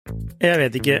Jeg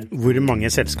vet ikke hvor mange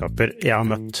selskaper jeg har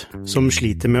møtt som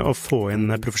sliter med å få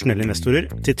inn profesjonelle investorer,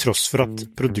 til tross for at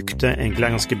produktet egentlig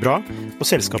er ganske bra, og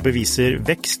selskapet viser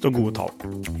vekst og gode tall.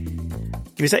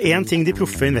 Hvis det er en ting de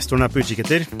proffe investorene er på utkikk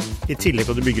etter, i tillegg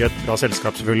til at du bygger et bra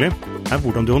selskap selvfølgelig, er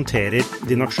hvordan du håndterer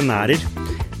dine aksjonærer,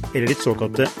 eller ditt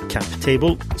såkalte cap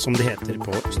table, som det heter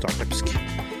på startupsk.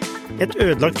 Et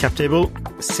ødelagt cap table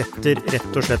setter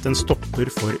rett og slett en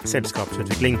stopper for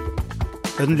selskapsutvikling.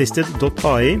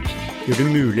 Unlisted.ai gjør det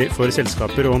mulig for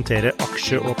selskaper å håndtere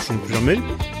aksje- og opsjonsprogrammer,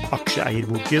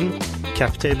 aksjeeierboken,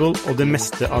 captable og det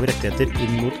meste av rettigheter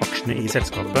inn mot aksjene i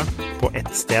selskapet på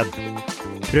ett sted.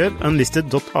 Prøv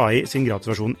Unlisted.ai sin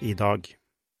gratisversjon i dag.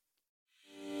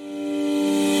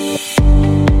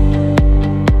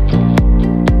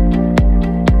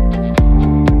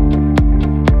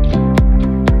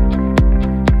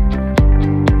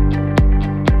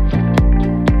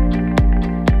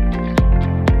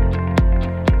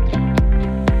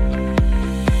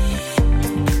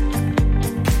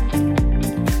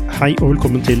 Hei og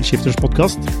velkommen til Skifters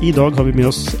podcast. I dag har vi med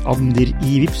oss Ander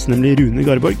i Vipps, nemlig Rune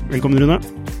Garborg. Velkommen, Rune.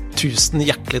 Tusen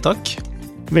hjertelig takk.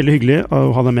 Veldig hyggelig å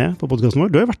ha deg med på podcasten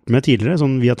vår. Du har vært med tidligere,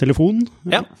 sånn via telefon.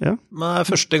 Ja. Men det er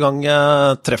første gang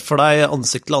jeg treffer deg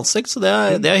ansikt til ansikt, så det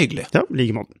er hyggelig. Ja,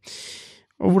 like måte.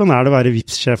 Og hvordan er det å være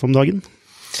Vipps-sjef om dagen?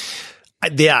 Nei,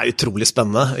 det er utrolig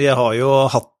spennende. Vi har jo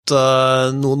hatt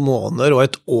noen måneder og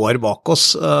et år bak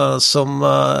oss som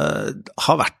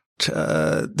har vært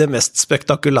det mest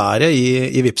spektakulære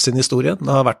i Vipps sin historie.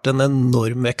 Det har vært en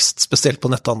enorm vekst, spesielt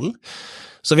på netthandel.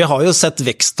 Så vi har jo sett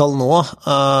veksttall nå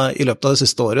i løpet av det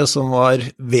siste året som var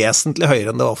vesentlig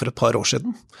høyere enn det var for et par år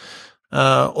siden.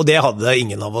 Og det hadde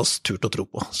ingen av oss turt å tro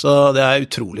på. Så det er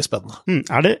utrolig spennende.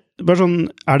 Er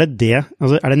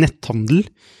det netthandel?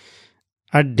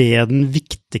 Er det den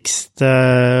viktigste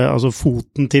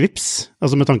foten til Vipps?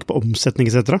 Altså med tanke på omsetning,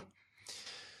 etc.?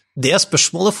 Det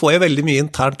spørsmålet får jeg veldig mye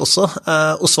internt også,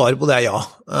 og svaret på det er ja.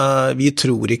 Vi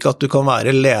tror ikke at du kan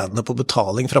være ledende på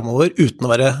betaling fremover uten å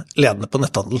være ledende på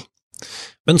netthandel.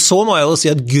 Men så må jeg jo si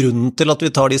at grunnen til at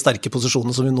vi tar de sterke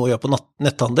posisjonene som vi nå gjør på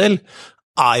netthandel,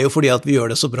 er jo fordi at vi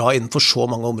gjør det så bra innenfor så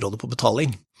mange områder på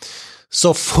betaling.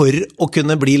 Så for å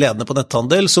kunne bli ledende på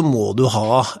netthandel, så må du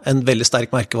ha en veldig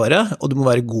sterk merkevare, og du må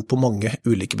være god på mange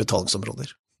ulike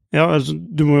betalingsområder. Ja, altså,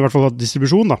 du må i hvert fall ha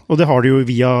distribusjon da, og det har du jo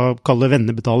via kalle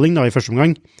vennebetaling da, i første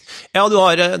omgang. Ja, du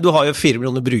har jo 4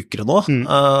 millioner brukere nå,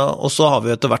 og så har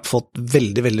vi etter hvert fått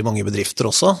veldig, veldig mange bedrifter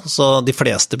også, så de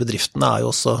fleste bedriftene er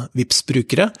jo også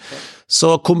Vipps-brukere.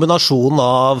 Så kombinasjonen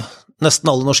av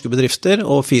nesten alle norske bedrifter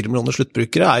og 4 millioner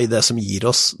sluttbrukere er det som gir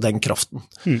oss den kraften.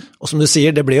 Og som du sier,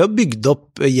 det ble jo bygd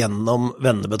opp gjennom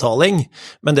vennebetaling,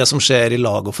 men det som skjer i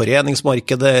lag- og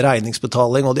foreningsmarkedet,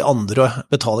 regningsbetaling og de andre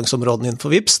betalingsområdene innenfor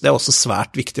Vipps, det er også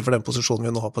svært viktig for den posisjonen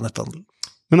vi nå har på netthandel.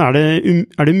 Men er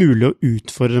det mulig å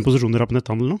utfordre den posisjonen dere har på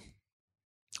netthandel nå?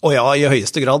 Å ja, i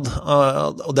høyeste grad,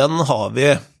 og den har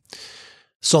vi.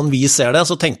 Sånn vi ser det,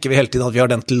 så tenker vi hele tiden at vi har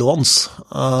den til låns.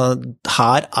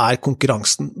 Her er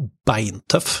konkurransen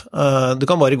beintøff. Du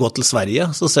kan bare gå til Sverige,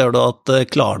 så ser du at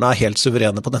Klarna er helt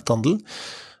suverene på netthandel.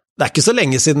 Det er ikke så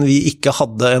lenge siden vi ikke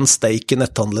hadde en stake i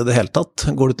netthandel i det hele tatt.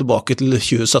 Går du tilbake til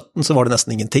 2017, så var det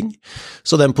nesten ingenting.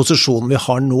 Så den posisjonen vi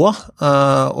har nå,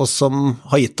 og som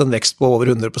har gitt en vekst på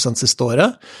over 100% siste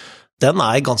året, den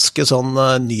er ganske sånn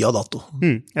ny av dato.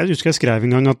 Jeg husker jeg skrev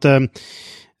en gang at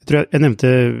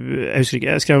jeg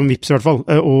skrev om Vipps i hvert fall,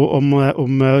 og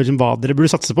om hva dere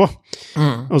burde satse på.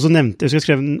 Og så jeg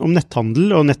skrev om netthandel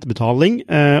og nettbetaling,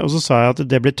 og så sa jeg at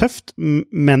det ble tøft,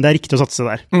 men det er riktig å satse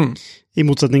der. I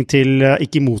motsetning til,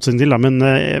 ikke i motsetning til, men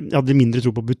jeg hadde mindre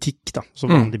tro på butikk, da,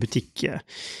 som vanlig butikk.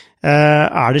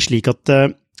 Er det slik at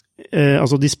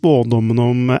de spådommene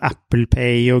om Apple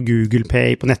Pay og Google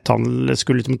Pay på netthandel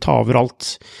skulle liksom ta over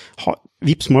alt?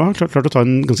 Vipps må ha klart å ta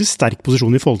en ganske sterk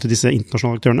posisjon i forhold til disse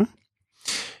internasjonale aktørene?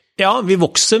 Ja, vi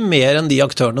vokser mer enn de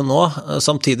aktørene nå.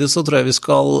 Samtidig så tror jeg vi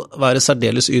skal være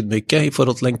særdeles ydmyke i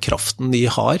forhold til den kraften de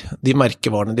har, de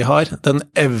merkevarene de har, den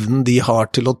evnen de har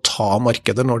til å ta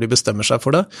markeder når de bestemmer seg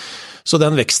for det. Så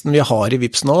den veksten vi har i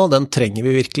Vipps nå, den trenger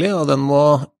vi virkelig, og den må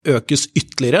økes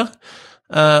ytterligere.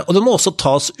 Og det må også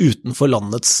tas utenfor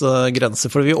landets grenser,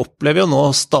 for vi opplever jo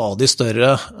nå stadig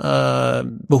større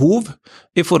behov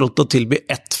i forhold til å tilby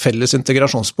et felles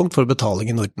integrasjonspunkt for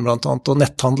betaling i Norden blant annet, og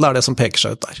netthandel er det som peker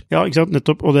seg ut der. Ja, ikke sant,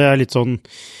 nettopp, og det er litt sånn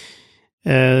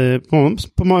på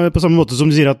samme måte som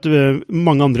du sier at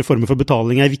mange andre former for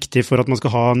betaling er viktig for at man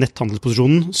skal ha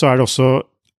netthandelsposisjonen, så er det også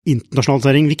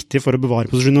internasjonalisering viktig for å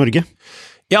bevare posisjonen i Norge.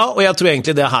 Ja, og jeg tror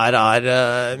egentlig det her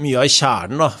mye av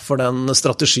kjernen da, for den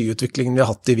strategiutviklingen vi har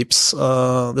hatt i Vipps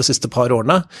de siste par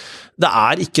årene. Det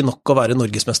ikke nok å være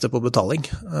norgesmester på betaling.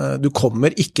 Du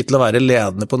kommer ikke til å være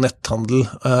ledende på netthandel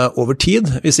over tid,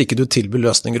 hvis ikke du tilbyr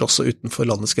løsninger også utenfor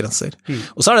landets grenser.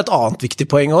 Og så det et annet viktig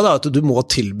poeng også, da, at du må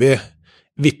tilby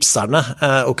vipserne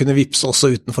og kunne vipse også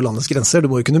utenfor landets grenser. Du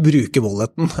må jo kunne bruke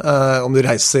walleten om du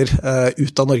reiser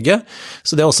ut av Norge,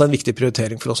 så det også en viktig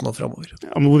prioritering for oss nå fremover.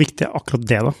 Ja, men hvor viktig akkurat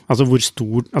det da? Altså hvor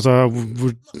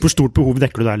stort behov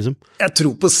dekker du der liksom? Jeg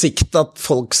tror på sikt at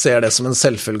folk ser det som en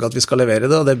selvfølge at vi skal levere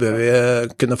det, og det bør vi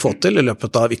kunne få til i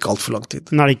løpet av ikke alt for lang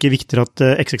tid. Men det ikke viktigere at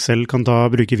XXL kan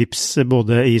bruke Vipps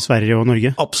både i Sverige og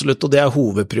Norge? Absolutt, og det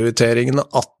hovedprioriteringen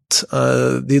at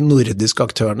de nordiske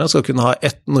aktørene skal kunne ha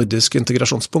ett nordisk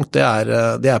integrasjonspunkt,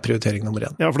 det prioritering nummer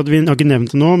 1. Ja, for vi har ikke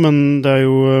nevnt det nå, men det har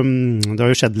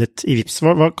jo skjedd litt i Vipps.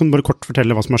 Kan du bare kort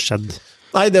fortelle hva som har skjedd?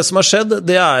 Nei, det som har skjedd,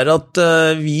 det at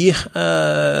vi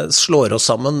slår oss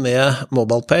sammen med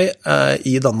MobilePay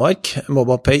i Danmark,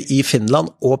 MobilePay i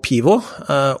Finland og Pivo,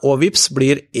 og Vipps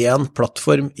blir en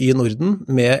plattform i Norden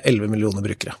med 11 millioner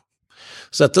brukere.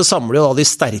 Så dette samler jo da de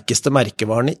sterkeste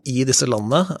merkevarene i disse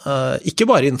landene, ikke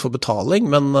bare innenfor betaling,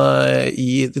 men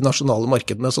i de nasjonale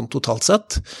markedene sånn totalt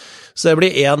sett. Så det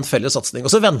blir en felles satsning.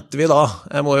 Og så venter vi da,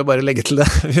 jeg må jo bare legge til det,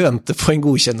 vi venter på en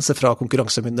godkjennelse fra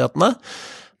konkurransemyndighetene,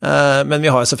 men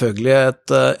vi har selvfølgelig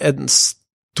en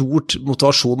stort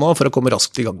motivasjon nå for å komme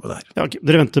raskt i gang med det her. Ja, okay.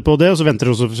 Dere venter på det, og så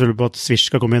venter dere også selvfølgelig på at Swish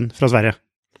skal komme inn fra Sverige.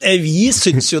 Vi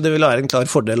synes jo det vil være en klar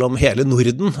fordel om hele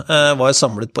Norden var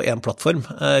samlet på en plattform.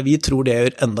 Vi tror det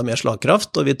gjør enda mer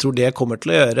slagkraft, og vi tror det kommer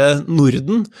til å gjøre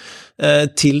Norden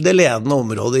til det ledende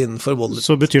området innenfor wallet.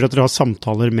 Så betyr det at dere har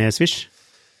samtaler med Swish?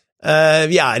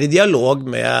 Vi i dialog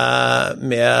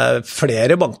med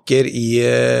flere banker i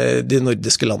de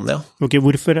nordiske landene, ja. Ok,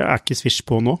 hvorfor ikke Swish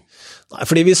på nå? Nei,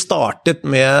 fordi vi startet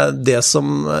med det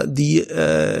som de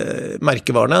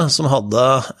merkevarene som hadde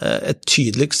et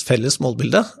tydeligst felles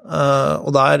målbilde, og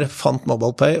der fant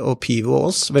MobilePay og Pivo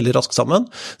oss veldig raskt sammen.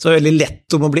 Så det var veldig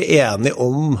lett om å bli enige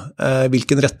om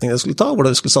hvilken retning det skulle ta, og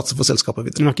hvordan vi skulle satse på selskapet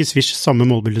videre. Men har ikke Swish samme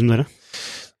målbilde som dere?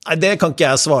 Nei, det kan ikke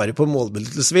jeg svare på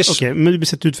målbildet til Swish. Ok, men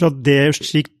sett ut fra det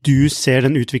slik du ser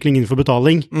den utviklingen innenfor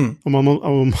betaling,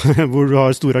 hvor du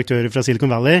har store aktører fra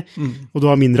Silicon Valley, og du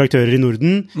har mindre aktører i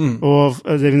Norden, og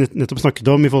det vi nettopp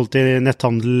snakket om i forhold til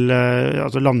netthandel,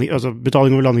 altså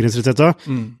betaling over landegrenser, etc.,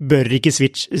 bør ikke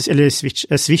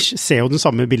Swish se jo den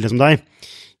samme bildet som deg.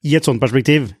 I et sånt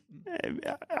perspektiv,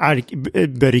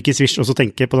 bør ikke Swish også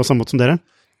tenke på det samme måte som dere?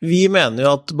 Vi mener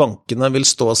jo at bankene vil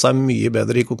stå seg mye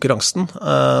bedre i konkurransen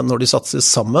når de satser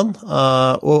sammen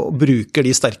og bruker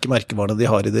de sterke merkevarene de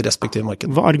har i de respektive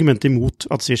markedene. Hva argumentet imot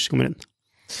at Swish kommer inn?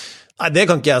 Nei, det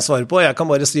kan ikke jeg svare på. Jeg kan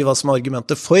bare si hva som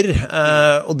argumentet for,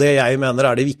 og det jeg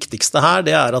mener det viktigste her,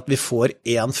 det at vi får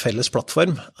en felles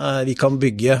plattform. Vi kan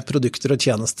bygge produkter og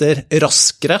tjenester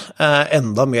raskere,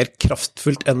 enda mer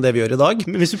kraftfullt enn det vi gjør i dag.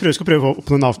 Men hvis du skal prøve å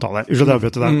oppnå en avtale, unnskyld at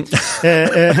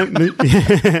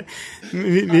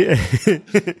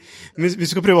hvis du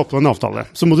skal prøve å oppnå en avtale,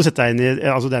 så må du sette deg inn i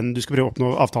altså den du skal prøve å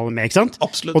oppnå avtale med, ikke sant?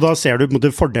 Absolutt. Og da ser du på en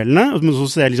måte fordelene, og så må du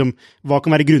se liksom, hva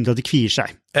kan være grunnen til at de kvier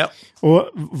seg. Ja. Og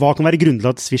hva kan være grunnen til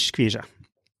at Swish kvier seg?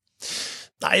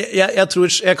 Nei, jeg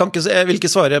vil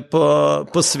ikke svare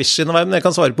på Swish sine vei, men jeg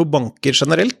kan svare på banker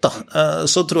generelt da.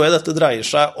 Så tror jeg dette dreier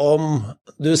seg om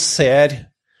du ser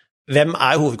hvem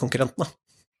hovedkonkurrentene.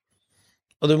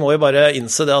 Og du må jo bare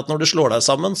innse det at når du slår deg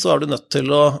sammen, så du nødt til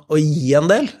å gi en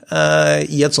del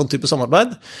i et sånt type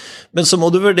samarbeid. Men så må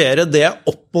du vurdere det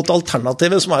opp mot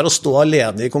alternativet som å stå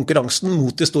alene i konkurransen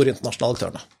mot de store internasjonale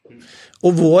aktørene.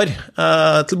 Og vår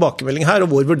tilbakemelding her, og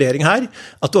vår vurdering her,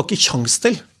 at du har ikke sjans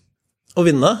til å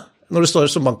vinne når du står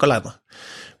som bank alene.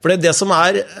 For det som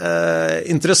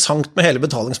interessant med hele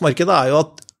betalingsmarkedet jo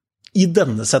at i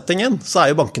denne settingen så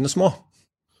jo bankene små.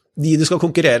 De du skal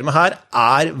konkurrere med her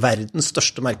verdens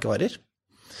største merkevarer.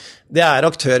 Det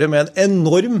aktører med en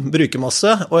enorm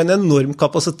brukermasse og en enorm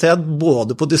kapasitet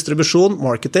både på distribusjon,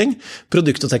 marketing,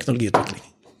 produkt- og teknologiutvikling.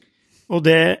 Og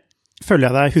det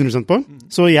følger jeg deg 100% på.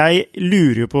 Så jeg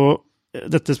lurer jo på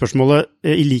dette spørsmålet,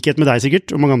 i likhet med deg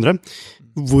sikkert, og mange andre.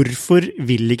 Hvorfor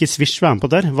vil ikke Swish være med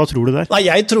på det? Hva tror du der? Nei,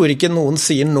 jeg tror ikke noen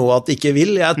sier nå at de ikke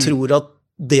vil. Jeg tror at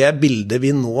det bildet vi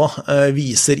nå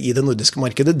viser i det nordiske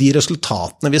markedet, de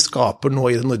resultatene vi skaper nå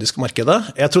i det nordiske markedet,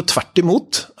 jeg tror tvert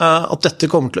imot at dette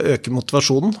kommer til å øke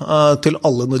motivasjonen til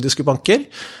alle nordiske banker,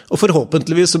 og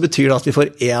forhåpentligvis så betyr det at vi får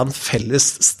en felles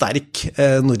sterk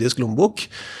nordisk lommebok,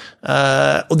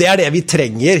 Og det det vi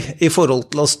trenger I forhold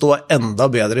til å stå enda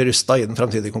bedre rustet I den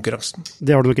fremtidige konkurransen.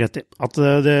 Det har du nok rett I, at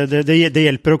det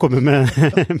hjelper å komme med,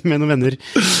 med noen venner.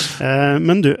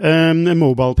 Men du,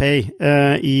 MobilePay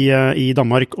I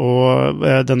Danmark og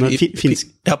denne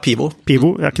finsk... Ja, Pivo.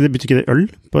 Pivo, betyr ikke det øl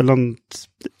på et eller annet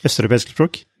østeuropeisk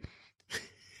språk?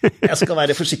 Jeg skal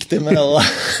være forsiktig med å...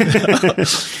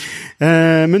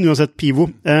 Men uansett, Pivo,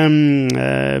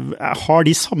 har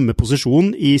de samme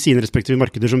posisjon I sine respektive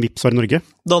markeder som Vipps har I Norge?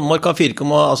 Danmark har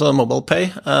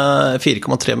MobilePay,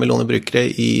 4,3 millioner brukere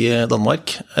I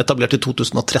Danmark, etablert I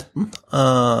 2013,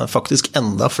 faktisk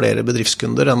enda flere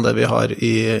bedriftskunder enn det vi har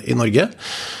I Norge.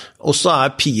 Og så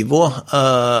Pivo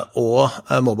og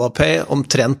MobilePay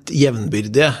omtrent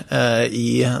jevnbyrdige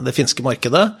I det finske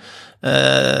markedet.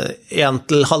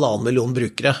 1,5 million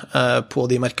brukere på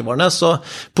de merkevarene, så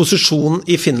posisjonen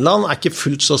I Finland ikke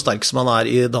fullt så sterk som man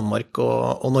I Danmark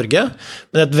og Norge,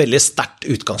 men et veldig sterkt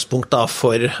utgangspunkt da,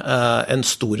 for en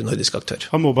stor nordisk aktør.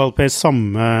 Har MobilePay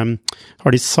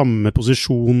har de samme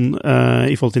posisjon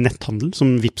I forhold til netthandel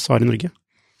som Vipps har I Norge?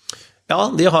 Ja,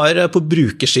 de har på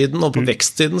brukersiden og på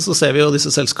vekstsiden så ser vi jo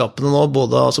disse selskapene nå,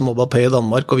 både altså MobilePay I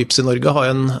Danmark og Vipps I Norge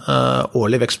har en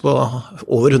årlig vekst på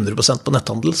over 100% på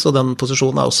netthandel, så den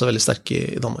posisjonen også veldig sterk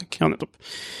I Danmark. Ja, nettopp.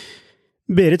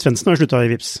 Berit Svendsen har sluttet I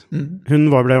Vipps. Hun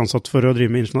ble ansatt for å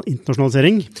drive med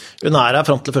internasjonalisering. Hun her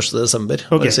frem til 1. desember,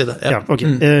 okay. Si det. Ja. Ja, okay.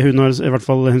 Hun skal I hvert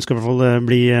fall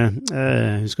bli,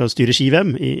 hun skal styre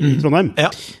ski-VM I Trondheim.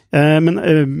 Ja. Men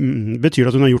betyr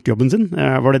det at hun har gjort jobben sin?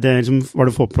 Var det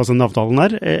å få på plass den avtalen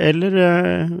der?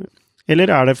 Eller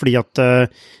det fordi at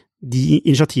de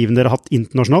initiativene dere har hatt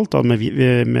internasjonalt, da,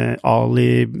 med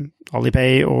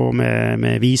Alipay og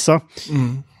med Visa,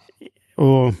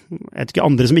 og jeg vet ikke,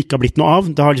 andre som ikke har blitt noe av,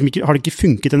 har det ikke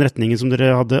funket den retningen som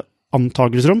dere hadde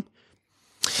antagelser om?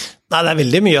 Nei, det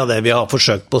veldig mye av det vi har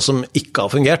forsøkt på som ikke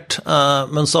har fungert,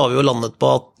 men så har vi jo landet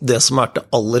på at det som det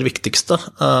aller viktigste,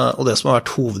 og det som har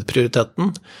vært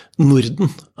hovedprioriteten, Norden,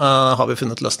 har vi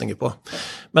funnet løsninger på.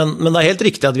 Men det helt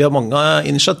riktig at vi har mange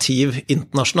initiativ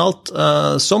internasjonalt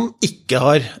som ikke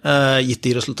har gitt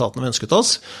de resultatene vi ønsket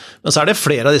oss, men så det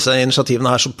flere av disse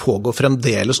initiativene her som pågår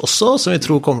fremdeles også, som vi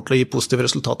tror kommer til å gi positive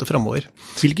resultater fremover.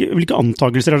 Hvilke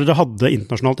antagelser dere hadde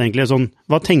internasjonalt egentlig? Sånn,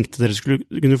 hva tenkte dere skulle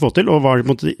kunne få til, og hva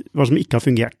som ikke har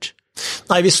fungert?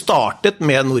 Nei, vi startet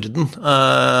med Norden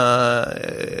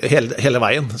hele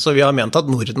veien, så vi har ment at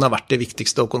Norden har vært det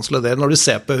viktigste å konsolidere. Når du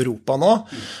ser på Europa nå,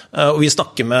 og vi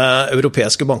snakker med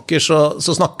europeiske banker, så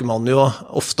snakker man jo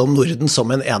ofte om Norden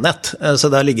som en enhet,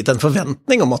 så det har ligget en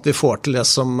forventning om at vi får til det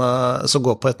som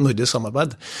går på et nordisk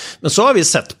samarbeid. Men så har vi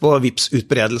sett på Vipps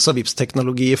utbredelse og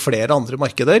Vipps-teknologi I flere andre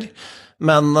markeder,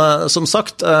 men som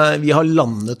sagt, vi har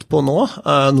landet på nå,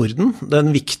 Norden. Den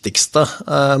viktigste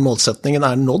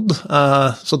målsetningen nådd,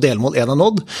 så delmål 1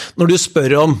 nådd. Når du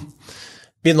spør om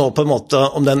vi nå på en måte,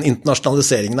 om den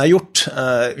internasjonaliseringen gjort,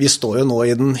 vi står jo nå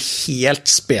I den helt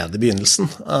spede begynnelsen,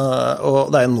 og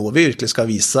det nå vi virkelig skal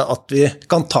vise at vi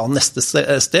kan ta neste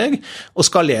steg og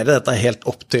skalere dette helt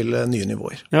opp til nye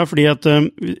nivåer. Ja, fordi at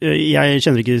jeg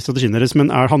kjenner ikke strategien deres,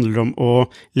 men handler det om å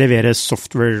levere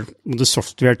software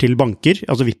til banker,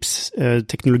 altså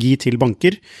Vipps-teknologi til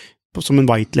banker, som en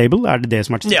white label, det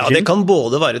som strategien? Ja, det kan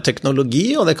både være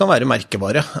teknologi, og det kan være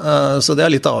merkevare. Så det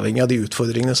litt avhengig av de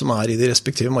utfordringene som I de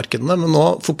respektive markedene. Men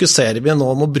nå fokuserer vi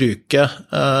om å bruke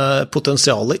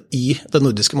potensialet I det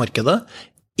nordiske markedet,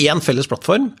 en felles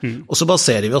plattform, og så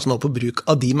baserer vi oss nå på bruk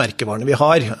av de merkevarene vi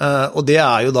har. Og det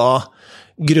jo da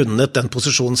grunnet den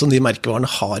posisjonen som de merkevarene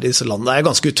har I disse landene. Det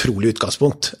ganske utrolig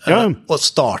utgangspunkt. Ja. Å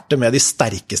starte med de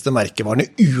sterkeste merkevarene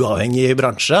uavhengig I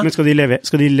bransje. Men skal de leve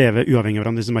uavhengig av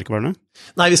hverandre, disse merkevarene?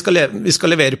 Nei, vi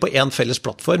skal levere på en felles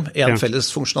plattform, en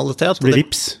felles funksjonalitet. Så blir det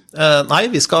Vipps? Nei,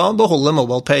 vi skal beholde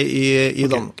MobilePay I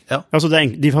Danmark. Ja. Altså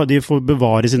de får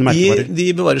bevare sine merkevarer? De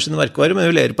bevarer sine merkevarer,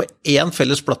 men vi leverer på en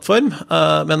felles plattform,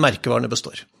 men merkevarene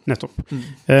består. Nettopp.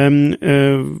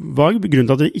 Hva grunnen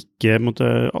til at det ikke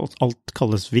alt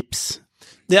kalles Vipps?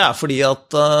 Det fordi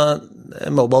at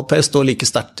MobilePay står like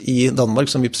sterkt I Danmark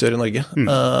som Vipps gjør I Norge.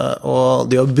 Og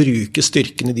det å bruke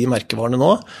styrken I de merkevarene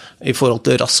nå, I forhold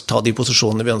til raskt ta de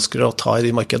posisjonene vi ønsker å ta I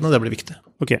de markedene, det blir viktig.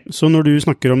 Ok, så når du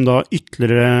snakker om da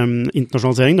ytterligere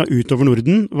internasjonalisering da, utover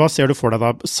Norden, hva ser du for deg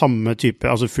da? Samme type,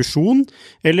 altså fusjon,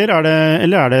 eller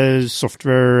det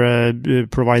software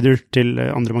provider til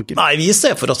andre banker? Nei, vi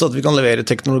ser for oss at vi kan levere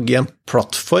teknologi en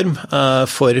plattform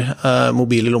for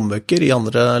mobile lommebøker I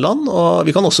andre land, og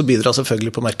vi kan også bidra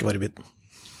selvfølgelig på merkevarebiten.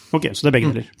 Ok, så det begge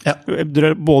deler. Ja. Dere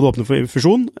både åpner for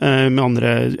fusjon med andre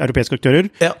europeiske aktører,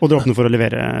 og dere åpner for å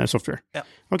levere software. Ja.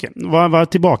 Ok, hva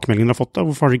tilbakemeldingen dere har fått da?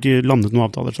 Hvorfor har dere ikke landet noen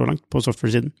avtaler så langt på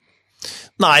software-siden?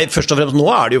 Nei, først og fremst nå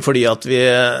det jo fordi at vi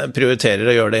prioriterer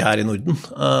å gjøre det her i Norden,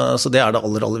 så det det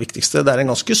aller, aller viktigste. Det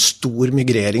en ganske stor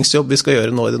migreringsjobb vi skal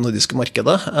gjøre nå i det nordiske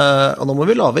markedet, og nå må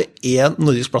vi lage en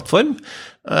nordisk plattform,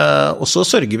 og så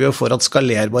sørger vi jo for at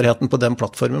skalerbarheten på den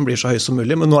plattformen blir så høy som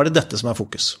mulig, men nå det dette som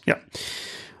fokus. Ja.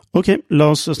 Ok, la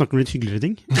oss snakke om litt hyggeligere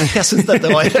ting. Jeg synes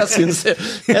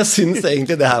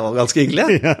egentlig det her var ganske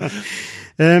hyggelig. Ja.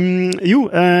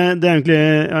 Det egentlig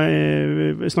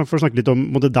for å snakke litt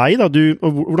om deg da,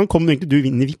 hvordan kom du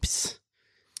egentlig inn i Vipps?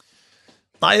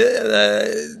 Nei,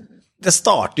 det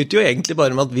startet jo egentlig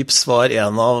bare med at Vipps var jeg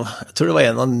tror det var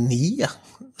en av 9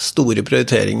 store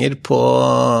prioriteringer på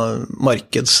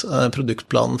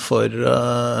markedsproduktplanen for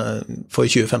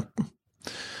 2015.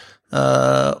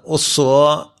 Og så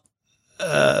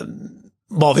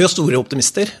var vi jo store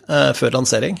optimister før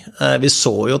lansering. Vi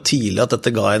så jo tidlig at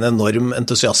dette ga en enorm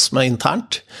entusiasme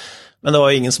internt, men det var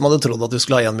jo ingen som hadde trodd at vi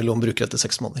skulle ha 1 million brukere etter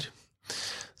 6 måneder.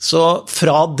 Så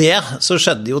fra det så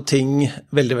skjedde jo ting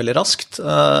veldig, veldig raskt,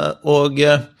 og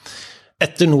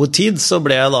etter noe tid så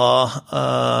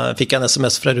fikk jeg en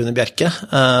SMS fra Rune Bjerke,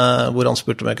 hvor han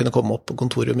spurte om jeg kunne komme opp på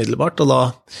kontoret umiddelbart, og da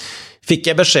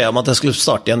fikk jeg beskjed om at jeg skulle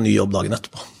starte i en ny jobb dagen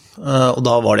etterpå. Og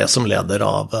da var det som leder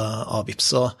av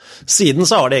Vipps. Og siden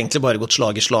så har det egentlig bare gått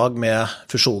slag i slag med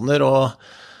fusjoner, og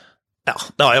ja,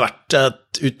 det har jo vært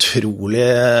et utrolig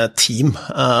team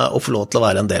å få lov til å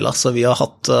være en del av, så vi har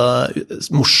hatt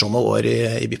morsomme år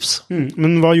i Vipps.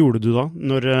 Men hva gjorde du da?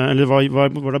 Eller hva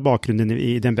var det bakgrunnen din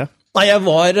i DNB? Nei, jeg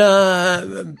var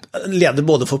leder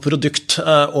både for produkt-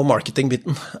 og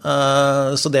marketingbiten,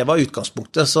 så det var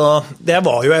utgangspunktet. Så det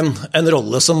var jo en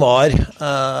rolle som var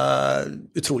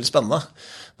utrolig spennende.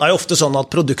 Det jo ofte sånn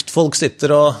at produktfolk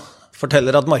sitter og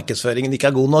forteller at markedsføringen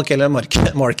ikke god nok, eller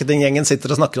marketinggjengen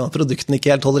sitter og snakker om at produktene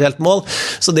ikke holder helt mål.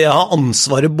 Så det å ha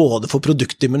ansvaret både for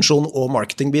produktdimensjon og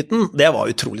marketingbiten, det var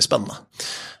utrolig spennende.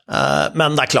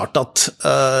 Men det klart at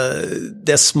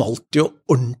det smalt jo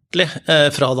ordentlig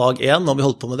fra dag 1 når vi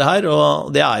holdt på med det her,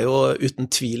 og det jo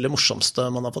uten tvil det morsomste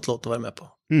man har fått lov til å være med på.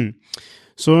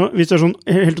 Så hvis det sånn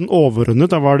helt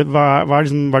overordnet,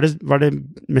 hva det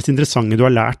mest interessante du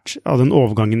har lært av den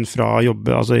overgangen fra å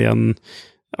jobbe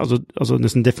altså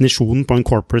nesten definisjonen på en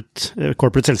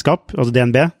corporate selskap, altså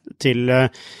DNB, til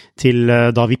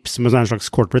da Vipps som en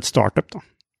slags corporate startup da?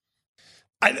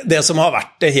 Nei, det som har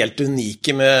vært det helt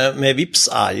unike med Vipps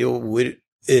jo hvor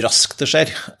raskt det skjer,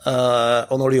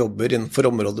 og når du jobber innenfor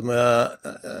området med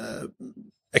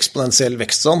eksponentiell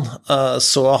vekst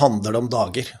så handler det om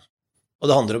dager, og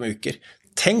det handler om uker.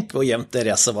 Tenk hvor jevnt det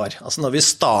racet var. Altså når vi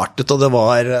startet, og det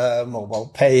var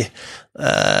MobilePay,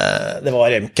 det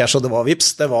var Mcash og det var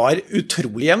Vipps, det var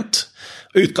utrolig jevnt,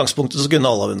 og i utgangspunktet så kunne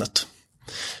alle ha vunnet.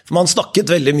 For man snakket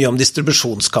veldig mye om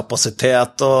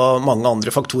distribusjonskapasitet og mange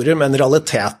andre faktorer, men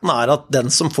realiteten at den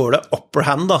som får det upper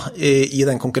hand da, i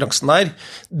den konkurransen der,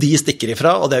 de stikker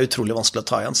ifra, og det utrolig vanskelig å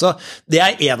ta igjen. Så det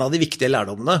en av de viktige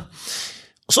lærdommene.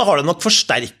 Og så har det nok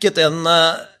forsterket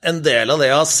en del av det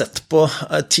jeg har sett på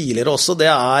tidligere også,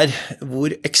 det hvor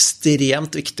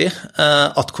ekstremt viktig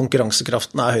at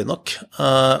konkurransekraften høy nok,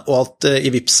 og at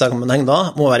i Vipps-sammenheng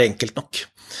da må være enkelt nok.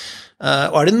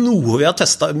 Og det noe vi har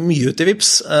testet mye ut i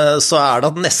Vipps, så det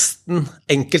at nesten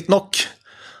enkelt nok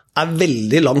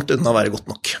veldig langt unna å være godt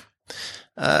nok.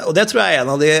 Og det tror jeg en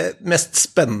av de mest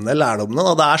spennende lærdommene,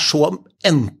 da det så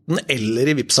enten eller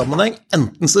i Vipps-sammenheng,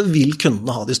 enten så vil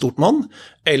kundene ha det i stort monn,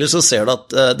 eller så ser du at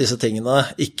disse tingene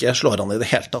ikke slår an i det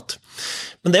hele tatt.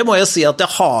 Men det må jeg si at jeg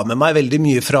har med meg veldig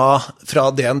mye fra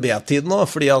DNB-tiden nå,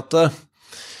 fordi at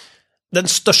den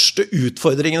største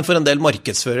utfordringen for en del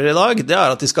markedsførere i dag, det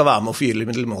at de skal være med å forgylle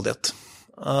middelmådighet.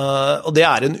 Og det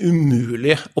en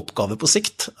umulig oppgave på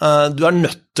sikt. Du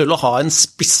nødt til å ha en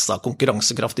spisset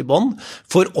konkurransekraft i bånd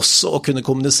for også å kunne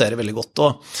kommunisere veldig godt. Og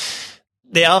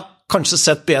det jeg har kanskje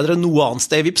sett bedre enn noe annet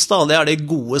sted i Vipps, da, det det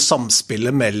gode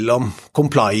samspillet mellom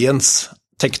compliance,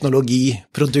 teknologi,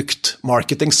 produkt,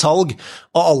 marketing, salg,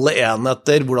 og alle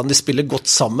enheter, hvordan de spiller godt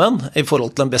sammen i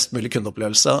forhold til en best mulig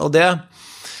kundeopplevelse. Og det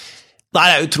der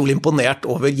jeg utrolig imponert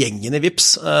over gjengen i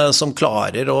Vipps, som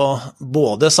klarer å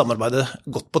både samarbeide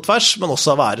godt på tvers, men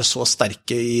også være så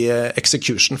sterke i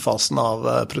execution-fasen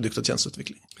av produkt- og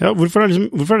tjenesteutvikling. Ja, hvorfor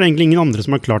det egentlig ingen andre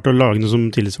som har klart å lage noe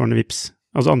som tilsvarende Vipps?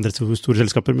 Altså andre store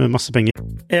selskaper med masse penger.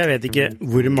 Jeg vet ikke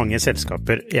hvor mange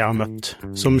selskaper jeg har møtt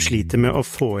som sliter med å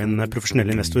få inn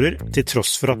profesjonelle investorer, til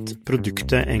tross for at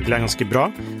produktet egentlig ganske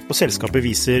bra, og selskapet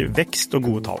viser vekst og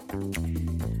gode tall.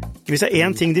 Hvis det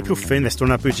en ting de proffe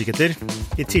investorene på utkikk etter,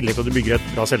 i tillegg til at du bygger et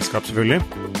bra selskap selvfølgelig,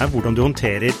 hvordan du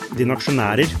håndterer dine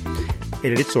aksjonærer,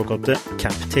 eller ditt såkalte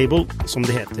cap table, som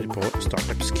det heter på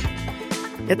startupsk.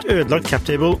 Et ødelagt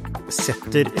captable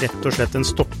setter rett og slett en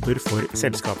stopper for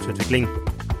selskapsutvikling.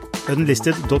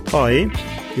 Unlisted.ai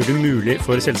gjør det mulig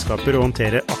for selskaper å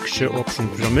håndtere aksje- og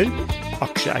opsjonsprogrammer,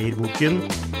 aksjeeierboken,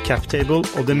 captable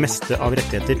og det meste av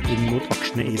rettigheter inn mot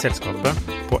aksjene i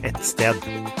selskapet på ett sted.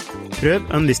 Prøv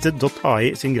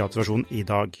Unlisted.ai sin gratisversjon i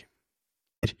dag.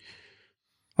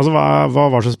 Altså, hva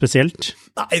var så spesielt?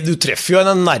 Nei, du treffer jo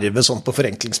en nerve sånn på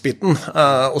forenklingsbiten,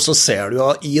 og så ser du jo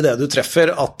i det du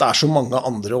treffer at det så mange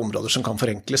andre områder som kan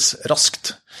forenkles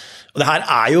raskt. Og det her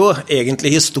jo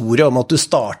egentlig historie om at du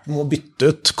starter med å bytte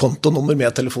ut kontonummer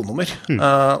med telefonnummer,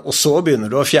 og så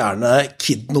begynner du å fjerne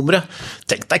KID-nummeret.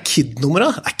 Tenk deg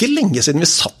KID-nummeret, det ikke lenge siden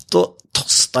vi satt og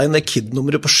tastet inn det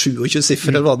KID-nummeret på 27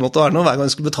 siffer, eller hva det måtte være nå, hver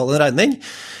gang vi skulle betale en regning.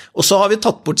 Og så har vi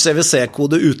tatt bort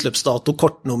CVC-kode, utløpsdato,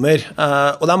 kortnummer,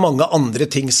 og det mange andre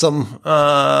ting som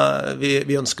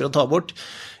vi ønsker å ta bort.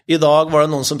 I dag var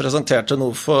det noen som presenterte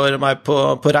noe for meg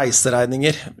på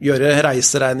reiseregninger, gjøre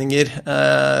reiseregninger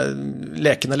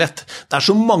lekende lett. Det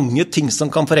så mange ting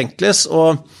som kan forenkles,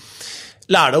 og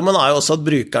lærdommen jo også at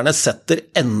brukerne setter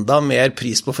enda mer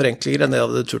pris på forenklinger enn det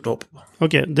hadde turt å håpe på.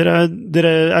 Ok,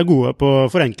 dere gode på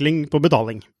forenkling på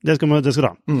betaling. Det skal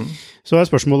da. Så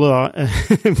spørsmålet da,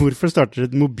 hvorfor starter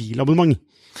et mobilabonnement?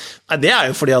 Nei, det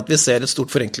jo fordi at vi ser et stort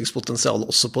forenklingspotensial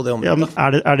også på det området. Ja,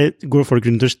 men går folk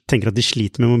rundt og tenker at de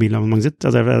sliter med mobilabonnementet sitt?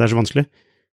 At det så vanskelig?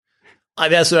 Nei,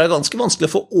 jeg tror det ganske vanskelig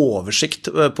å få oversikt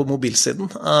på mobilsiden.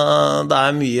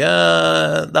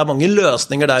 Det mange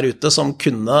løsninger der ute som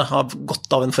kunne ha gått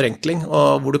av en forenkling,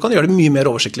 og hvor du kan gjøre det mye mer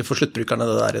oversiktlig for sluttbrukerne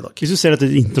det der i dag. Hvis du ser dette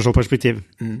i et internasjonalt perspektiv,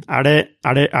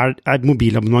 er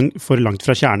mobilabonnement for langt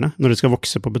fra kjerne når det skal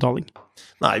vokse på betaling?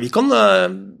 Nei, vi kan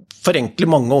forenkle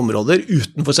mange områder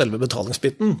utenfor selve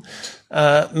betalingsbiten,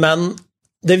 men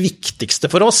det viktigste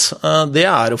for oss, det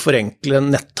å forenkle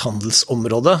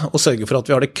netthandelsområdet og sørge for at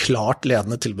vi har det klart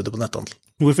ledende tilbudet på netthandel.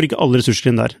 Hvorfor ikke alle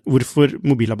ressurser inn der? Hvorfor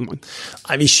mobilabonnement?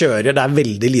 Nei, det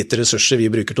veldig lite ressurser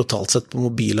vi bruker totalt sett på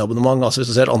mobilabonnement. Altså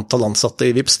hvis du ser antall ansatte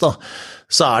i Vipps da,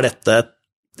 så dette et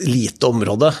lite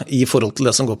område i forhold til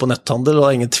det som går på netthandel, og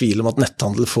det ingen tvil om at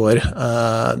netthandel får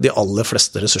de aller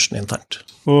fleste ressursene internt.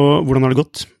 Og hvordan har det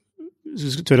gått? Så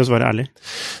du skal tørre å svare ærlig.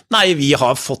 Nei, vi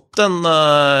har fått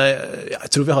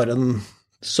jeg tror vi har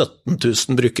 17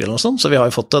 000 brukere eller noe sånt, så vi har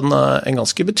jo fått en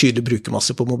ganske betydelig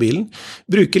brukermasse på mobilen.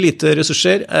 Bruker lite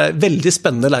ressurser, veldig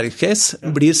spennende læringscase,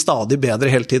 blir stadig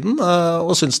bedre hele tiden,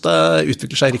 og synes det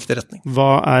utvikler seg i riktig retning.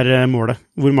 Hva målet?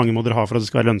 Hvor mange må dere ha for at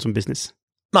det skal være lønnsom business?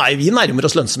 Nei, vi nærmer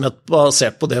oss lønnsomhet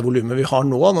basert på det volumet vi har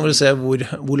nå, når vi ser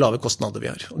hvor lave kostnader vi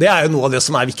har. Det jo noe av det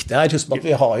som viktig her. Husk på at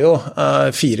vi har jo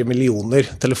 4 millioner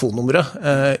telefonnumre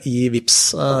i Vipps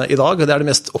i dag. Det det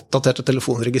mest oppdaterte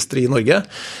telefonregisteret i Norge.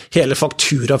 Hele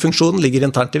fakturafunksjonen ligger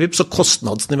internt i Vipps, så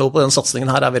kostnadsnivået på den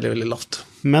satsingen her veldig, veldig lavt.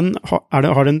 Men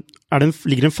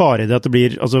ligger det en fare i det at det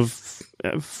blir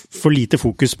for lite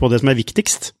fokus på det som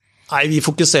viktigst? Nei, vi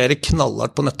fokuserer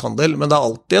knallhardt på netthandel, men det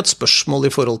alltid et spørsmål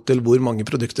i forhold til hvor mange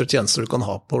produkter og tjenester du kan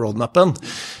ha på roadmappen.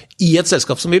 I et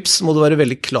selskap som Vipps må du være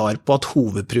veldig klar på at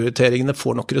hovedprioriteringene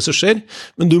får nok ressurser,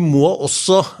 men du må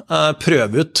også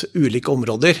prøve ut ulike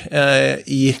områder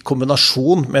i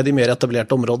kombinasjon med de mer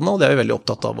etablerte områdene, og det vi veldig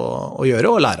opptatt av å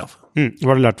gjøre og lære av.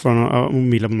 Hva har du lært av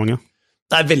mobilabonnementet?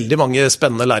 Det veldig mange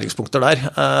spennende læringspunkter der.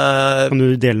 Kan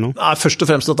du dele noe? Først og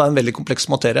fremst at det en veldig kompleks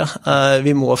materie.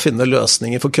 Vi må finne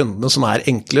løsninger for kundene som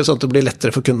enkle, sånn at det blir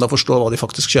lettere for kundene å forstå hva de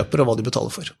faktisk kjøper og hva de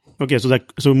betaler for. Ok,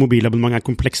 så mobilabonnement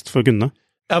komplekst for kundene?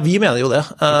 Ja, vi mener jo det.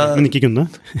 Men ikke kundene?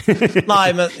 Nei,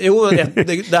 men jo,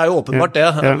 det jo åpenbart det.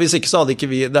 Hvis ikke så hadde ikke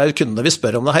vi, det jo kundene vi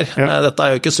spør om det her. Dette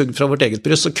jo ikke sugd fra vårt eget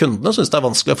bryst, så kundene synes det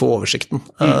vanskelig å få oversikten.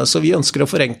 Så vi ønsker å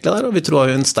forenkle der, og vi tror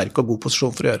vi har en sterk og god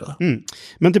posisjon for å gjøre det.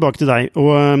 Men tilbake til deg, og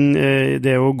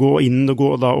det å gå inn og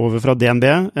gå da over fra DNB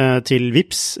til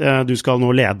Vipps, du skal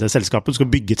nå lede selskapet, du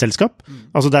skal bygge et selskap.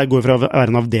 Altså det går fra å være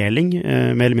en avdeling,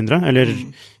 mer eller mindre, eller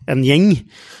en gjeng.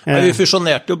 Vi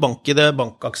fusjonerte jo BankID,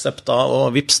 BankAksept og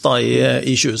Vipps da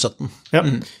i 2017. Ja,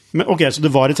 men ok, så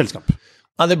det var et selskap?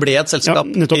 Nei, det ble et selskap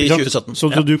nettopp, i 2017. Så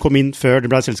du kom inn før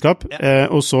det ble et selskap,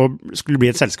 og så skulle det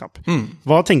bli et selskap.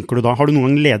 Hva tenker du da? Har du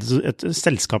noen gang ledet et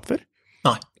selskap før?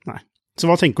 Nei. Så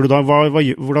hva tenker du da?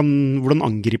 Hvordan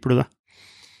angriper du det?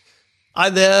 Nei,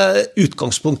 det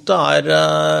utgangspunktet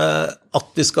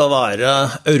at vi skal være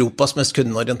Europas mest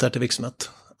kundeorienterte virksomhet.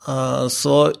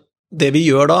 Så det vi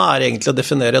gjør da egentlig å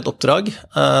definere et oppdrag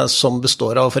som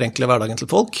består av å forenkle hverdagen til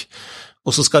folk,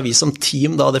 og så skal vi som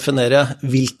team da definere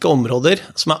hvilke områder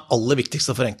som aller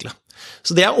viktigst å forenkle.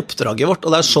 Så det oppdraget vårt,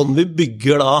 og det sånn vi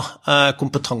bygger da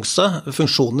kompetanse,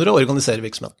 funksjoner og organiserer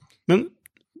virksomheten. Men,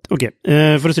 ok,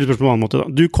 for å stille et spørsmål på en annen måte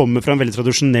da. Du kommer fra en veldig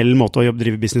tradisjonell måte å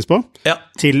drive business på,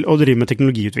 til å drive med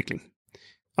teknologiutvikling.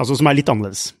 altså som litt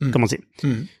annerledes, kan man si.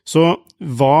 Så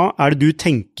hva det du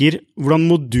tenker, hvordan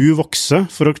må du vokse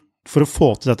for å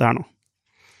få til dette her nå?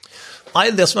 Nei,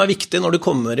 det som viktig når du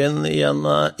kommer inn i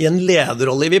en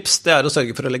lederrolle i Vipps, det å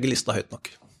sørge for å legge lista høyt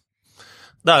nok.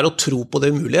 Det å tro på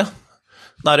det umulige.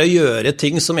 Det å gjøre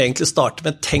ting som egentlig starter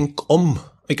med tenk om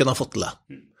vi kunne ha fått til det.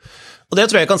 Og det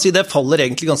tror jeg kan si, det faller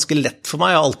egentlig ganske lett for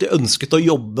meg. Jeg har alltid ønsket å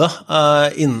jobbe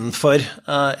innenfor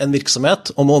en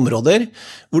virksomhet og med områder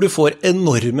hvor du får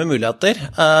enorme muligheter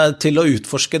til å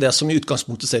utforske det som i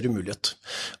utgangspunktet ser umulig ut.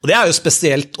 Og det jo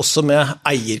spesielt også med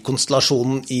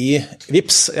eierkonstellasjonen i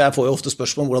Vipps. Jeg får jo ofte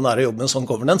spørsmål om hvordan det å jobbe med en sånn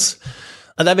governance.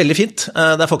 Det veldig fint.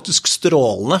 Det faktisk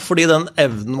strålende, fordi den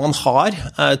evnen man har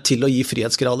til å gi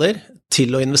frihetsgrader,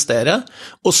 til å investere,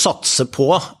 og satse på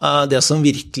det som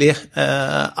virkelig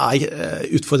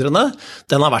utfordrende,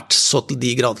 den har vært så til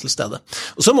de grader til stede.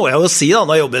 Og så må jeg jo si da,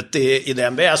 når jeg jobbet i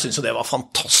DNB, jeg synes jo det var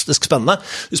fantastisk spennende.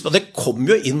 Husk på at det kom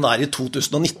jo inn der i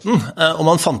 2019, og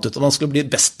man fant ut at man skulle bli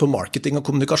best på marketing og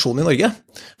kommunikasjon i Norge.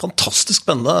 Fantastisk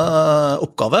spennende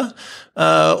oppgave,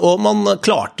 og man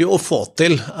klarte jo å få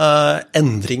til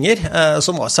endringer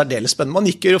som var særdeles spennende. Man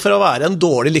gikk jo for å være en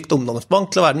dårlig likt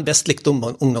ungdomsbank til å være den best likte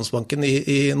ungdomsbanken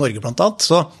i Norge blant annet,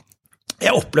 så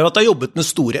jeg opplever at jeg har jobbet med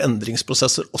store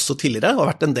endringsprosesser også tidligere, og har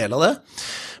vært en del av det,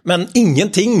 men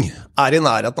ingenting i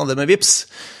nærheten av det med Vipps.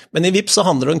 Men i Vipps så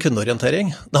handler det om kundeorientering,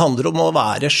 det handler om å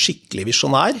være skikkelig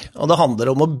visjonær, og det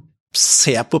handler om å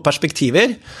se på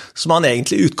perspektiver som man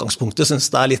egentlig i utgangspunktet synes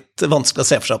det litt vanskelig å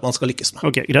se for seg at man skal lykkes med.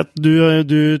 Ok, greit.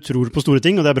 Du tror på store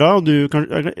ting, og det bra, og du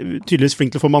er tydeligvis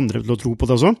flink til å få andre til å tro på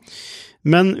det også.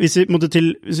 Men hvis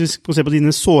vi skal se på dine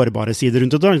sårbare sider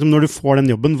rundt det, liksom når du får den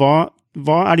jobben,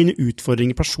 hva dine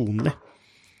utfordringer personlig?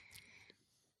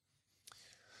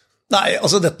 Nei,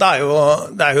 altså dette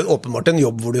det jo åpenbart en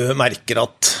jobb hvor du merker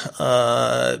at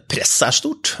presset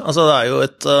stort. Altså det jo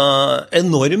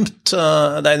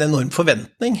det en enorm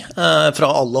forventning fra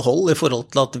alle hold i forhold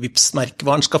til at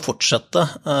Vipps-merkevaren skal fortsette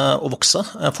å vokse,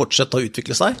 fortsette å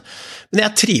utvikle seg. Men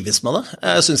jeg trives med det,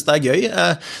 jeg synes det gøy.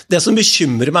 Det som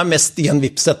bekymrer meg mest i en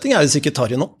Vipps-setting hvis vi ikke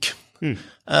tar i nok.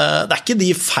 Det ikke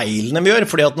de feilene vi gjør,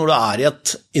 fordi at når du i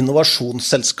et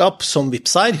innovasjonsselskap som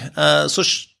Vipps så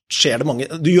skjer det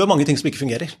du gjør mange ting som ikke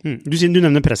fungerer. Du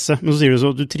nevner presset, men så sier du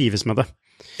så at du trives med det.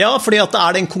 Ja, fordi at det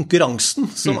den konkurransen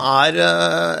som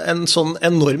en sånn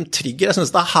enorm trigger. Jeg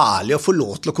synes det herlig å få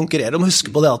lov til å konkurrere, og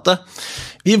huske på det at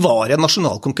vi var i en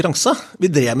nasjonal konkurranse. Vi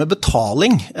drev med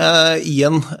betaling i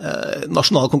en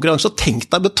nasjonal konkurranse, og tenk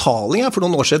deg betaling for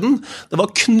noen år siden. Det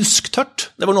var knusktørt.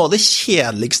 Det var noe av det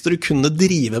kjedeligste du kunne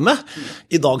drive med.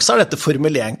 I dag så dette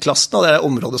Formel 1-klassen, og det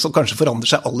området som kanskje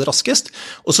forandrer seg aller raskest.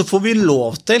 Og så får vi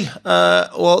lov til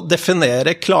å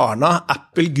definere Klarna,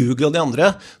 Apple, Google og de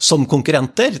andre som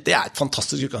konkurrenter. Det et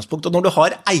fantastisk utgangspunkt. Og når du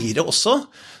har eiere også,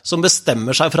 som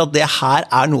bestemmer seg for at det her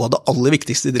noe av det aller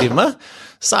viktigste de driver med,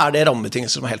 så det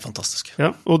rammebetingelser som helt fantastiske.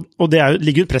 Ja, og det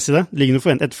ligger et press i det. Det ligger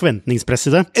et forventningspress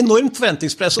i det. Enormt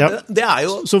forventningspress, og ja. Det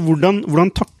jo... Så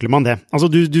hvordan takler man det? Altså,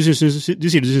 du sier du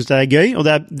synes det gøy, og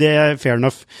det fair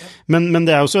enough. Men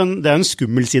det også det en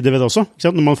skummel side ved det også, ikke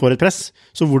sant? Når man får et press.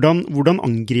 Så hvordan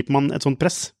angriper man et sånt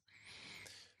press?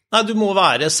 Nei, du må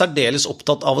være særdeles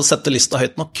opptatt av å sette lista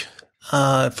høyt nok.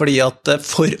 Fordi at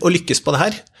for å lykkes på det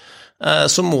her,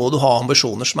 så må du ha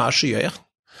ambisjoner som skyhøye.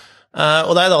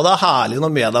 Og det da det herlig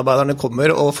når medarbeiderne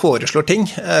kommer og foreslår ting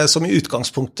som i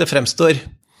utgangspunktet fremstår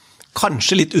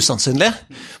kanskje litt usannsynlig,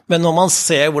 men når man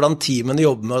ser hvordan teamene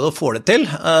jobber med å få det til,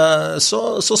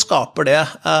 så skaper det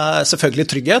selvfølgelig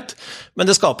trygghet, men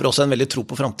det skaper også en veldig tro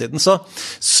på fremtiden. Så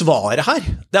svaret her,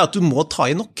 det at du må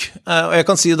ta i nok. Og jeg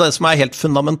kan si det som helt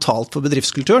fundamentalt for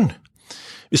bedriftskulturen.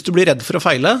 Hvis du blir redd for å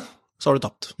feile, så har du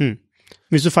tapt.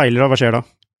 Hvis du feiler, hva skjer da?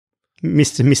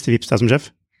 Mister Vipps deg som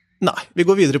sjef? Nei, vi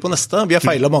går videre på neste. Vi har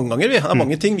feilet mange ganger. Det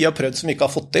mange ting vi har prøvd som vi ikke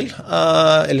har fått til,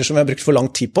 eller som vi har brukt for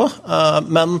lang tid på,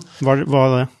 men... Hva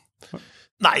det?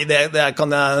 Nei, det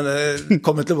kan jeg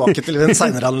komme tilbake til i en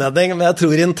senere anledning, men jeg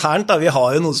tror internt vi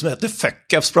har jo noe som heter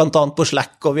fuck-ups, blant annet på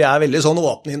Slack, og vi veldig sånn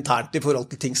åpne internt i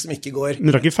forhold til ting som ikke går. Men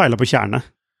du har ikke feilet på kjerne?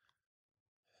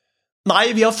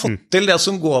 Nei, vi har fått til det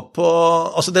som går på,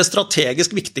 altså det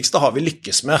strategisk viktigste har vi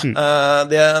lykkes med.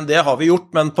 Det har vi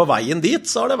gjort, men på veien dit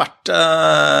så har det vært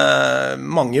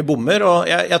mange bommer, og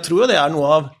jeg tror jo det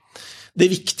noe av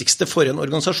det viktigste for en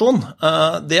organisasjon.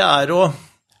 Det å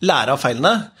lære av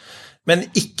feilene, men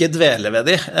ikke dvele ved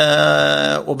de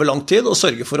over lang tid, og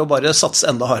sørge for å bare satse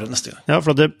enda hardere neste gang. Ja,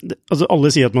 for altså alle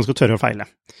sier at man skal tørre å feile.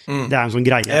 Det en sånn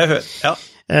greie. Jeg hører, ja.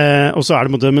 Og så det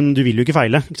på en måte, men du vil jo ikke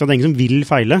feile. Ikke sant? Det ingen som vil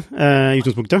feile i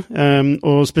utgangspunktet.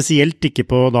 Og spesielt ikke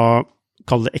på da,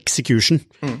 kall det execution,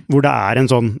 hvor det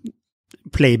en sånn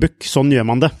playbook, sånn gjør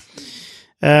man det.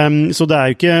 Så det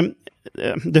jo ikke,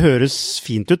 det høres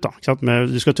fint ut da, ikke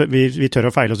sant? Vi tør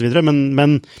å feile og så videre,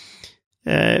 men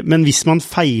hvis du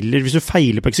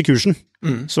feiler på execution,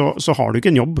 så har du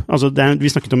ikke en jobb. Altså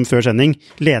vi snakket om før sending,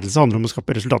 ledelse handler om å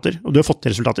skape resultater, og du har fått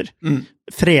resultater.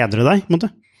 Freder det deg, på en måte?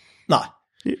 Nei.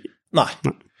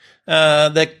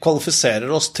 Det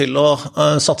kvalifiserer oss til å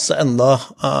satse enda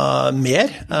mer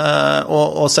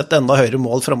og sette enda høyere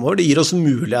mål fremover. Det gir oss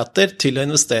muligheter til å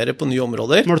investere på nye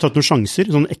områder. Har du tatt noen sjanser,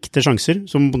 sånne ekte sjanser,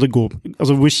 som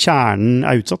altså hvor kjernen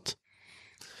utsatt?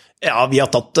 Ja, vi har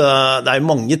tatt, det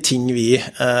mange ting vi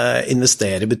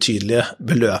investerer betydelige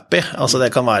beløp i. Altså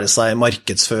det kan være seg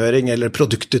markedsføring eller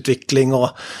produktutvikling, og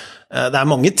det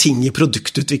mange ting i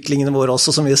produktutviklingene våre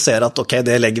også som vi ser at ok,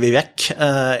 det legger vi vekk.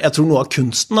 Jeg tror noe av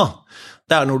kunsten da,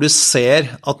 det når du ser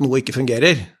at noe ikke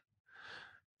fungerer.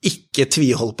 Ikke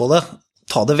tvihold på det,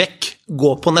 ta det vekk,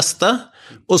 gå på neste,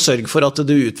 og sørg for at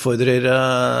du utfordrer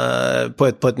på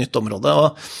et nytt område.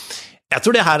 Og jeg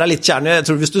tror det her litt kjerne. Jeg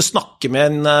tror hvis du snakker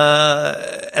med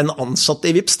en ansatt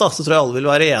i Vipps da, så tror jeg alle vil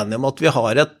være enige om at vi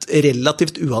har et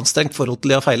relativt uanstrengt forhold til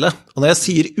det å feile. Og når jeg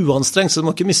sier uanstrengt, så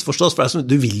må ikke misforstås, for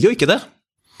du vil jo ikke det.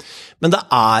 Men det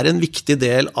en viktig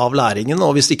del av læringen,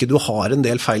 og hvis ikke du har en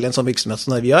del feil i en sånn virksomhet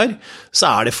som vi har,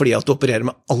 så det fordi at du opererer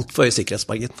med alt for høy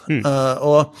sikkerhetsmargin.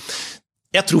 Og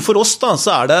jeg tror for oss da,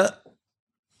 så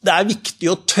det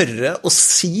viktig å tørre å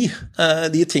si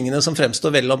de tingene som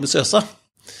fremstår veldig ambisiøse.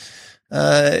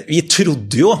 Vi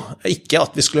trodde jo ikke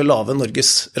at vi skulle lage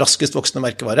Norges raskest voksende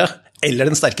merkevare, eller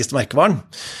den sterkeste merkevaren.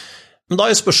 Men da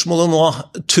spørsmålet nå,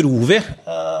 tror vi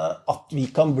at vi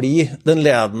kan bli den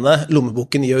ledende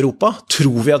lommeboken i Europa?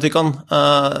 Tror vi at vi kan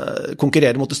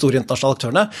konkurrere mot de store internasjonale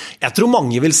aktørene? Jeg tror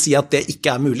mange vil si at det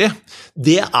ikke mulig.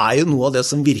 Det jo noe av det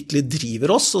som virkelig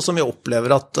driver oss, og som vi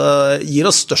opplever at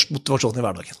gir oss størst motivasjon i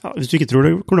hverdagen. Ja, hvis du ikke tror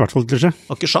det, kommer det i hvert fall til å skje.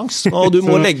 Det ikke sjans, og du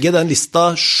må legge den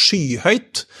lista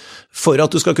skyhøyt, for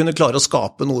at du skal kunne klare å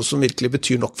skape noe som virkelig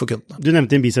betyr nok for kundene. Du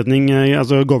nevnte i en bisetning,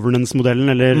 altså governance-modellen,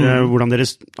 eller hvordan dere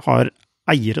har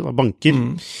eiere, da, banker.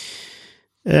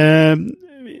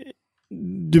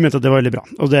 Du mente at det var veldig bra,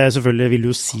 og det selvfølgelig vil du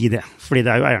jo si det, fordi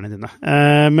det jo eierne dine.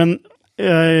 Men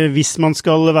hvis man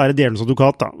skal være djevelens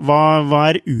advokat, da,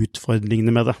 hva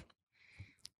utfordringene med det?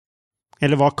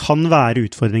 Eller hva kan være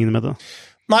utfordringene med det?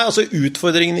 Nei, altså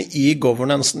utfordringene i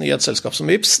governancen i et selskap som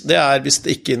Vipps, det hvis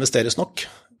det ikke investeres nok.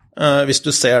 Hvis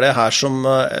du ser det her som,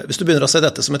 hvis du begynner å se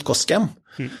dette som et kostgame,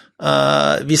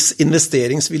 hvis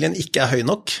investeringsviljen ikke høy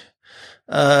nok,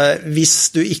 hvis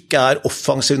du ikke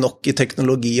offensiv nok i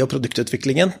teknologi og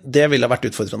produktutviklingen, det ville vært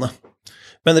utfordrende.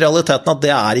 Men realiteten at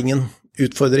det ingen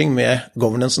utfordring med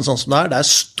governancen sånn som det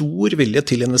stor vilje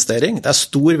til investering, det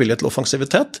stor vilje til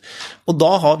offensivitet, og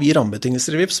da har vi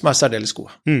rammebetingelser i Vipps som særdeles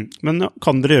gode. Men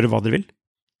kan dere gjøre hva dere vil?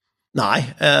 Nei,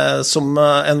 som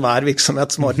enhver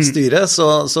virksomhet som har et styre,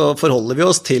 så forholder vi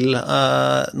oss til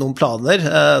noen planer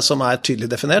som tydelig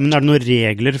definert. Men det noen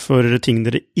regler for ting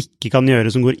dere ikke kan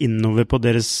gjøre som går innover på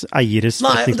deres eieres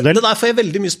forretningsmodell? Nei, det får jeg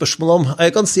veldig mye spørsmål om.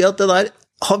 Jeg kan si at det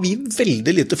har vi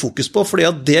veldig lite fokus på, fordi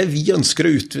at det vi ønsker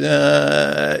å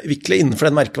utvikle innenfor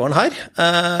den merkevaren her,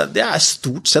 det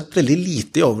stort sett veldig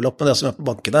lite i overlapp med det som på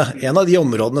bankene. En av de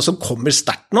områdene som kommer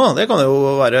sterkt nå, det kan jeg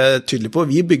jo være tydelig på,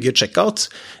 vi bygger checkout,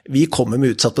 vi kommer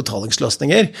med utsatt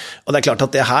betalingsløsninger, og det klart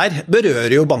at det her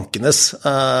berører jo bankenes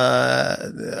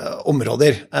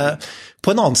områder.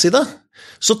 På en annen side,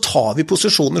 så tar vi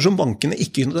posisjoner som bankene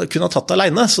ikke kunne ha tatt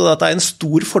alene, så det en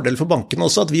stor fordel for bankene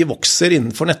også at vi vokser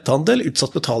innenfor netthandel,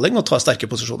 utsatt betaling og tar sterke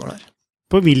posisjoner der.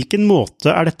 På hvilken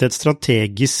måte dette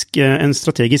en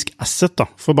strategisk asset da,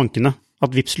 for bankene,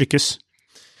 at Vipps lykkes?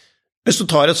 Hvis du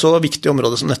tar et så viktig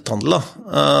område som netthandel,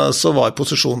 så var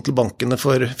posisjonen til bankene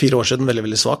for 4 år siden veldig,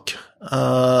 veldig svak.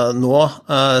 Nå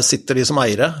sitter de som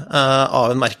eiere av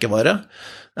en merkevare,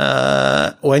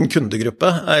 og en kundegruppe,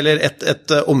 eller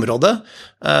et område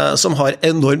som har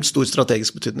enormt stor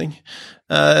strategisk betydning.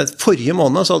 Forrige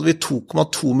måned så hadde vi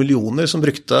 2,2 millioner som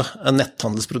brukte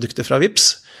netthandelsprodukter fra Vipps.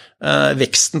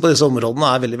 Veksten på disse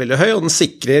områdene veldig, veldig høy, og den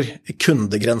sikrer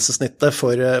kundegrensesnittet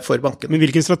for banken. Men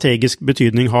hvilken strategisk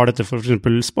betydning har dette for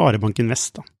eksempel Sparebanken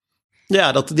Vest da? Det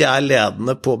at de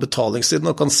ledende på betalingssiden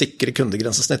og kan sikre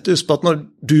kundegrensesnittet. Husk på at når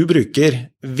du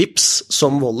bruker Vipps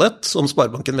som wallet, som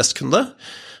Sparebanken Vest-kunde,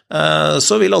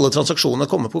 så vil alle transaksjonene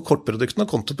komme på kortproduktene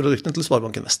og kontoproduktene til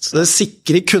Sparebanken Vest. Så det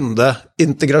sikrer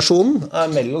kundeintegrasjonen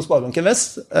mellom Sparebanken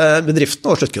Vest,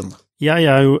 bedriftene og sluttkunden. Jeg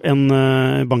jo en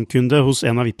bankkunde hos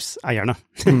en av Vipps-eierne.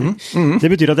 Det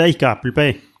betyr at jeg ikke har Apple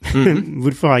Pay.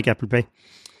 Hvorfor har jeg ikke Apple Pay?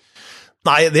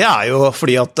 Nei, det jo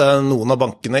fordi at noen av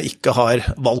bankene ikke har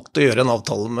valgt å gjøre en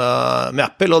avtale med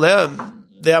Apple, og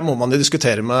det må man jo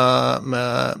diskutere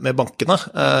med bankene.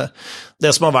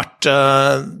 Det som har vært,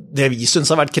 det vi synes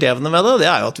har vært krevende med det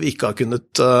er jo at vi ikke har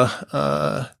kunnet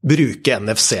bruke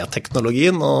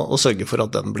NFC-teknologien og sørge for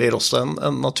at den blir også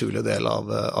en naturlig del av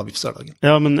Vipps-hverdagen.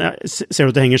 Ja, men ser du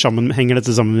at det henger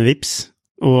dette sammen med Vipps,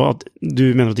 og at du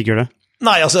mener at de ikke gjør det?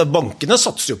 Nei, altså bankene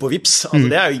satser jo på Vipps, altså,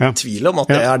 det er jo ingen tvil om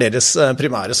at det er deres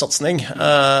primære satsning,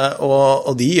 og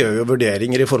de gjør jo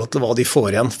vurderinger i forhold til hva de får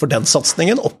igjen for den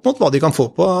satsningen, opp mot hva de kan få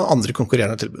på andre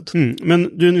konkurrerende tilbud. Men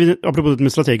apropos det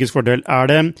med strategisk fordel, er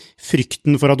det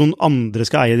frykten for at noen andre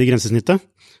skal eie det grensesnittet?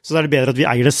 Så er det bedre at vi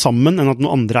eier det sammen enn at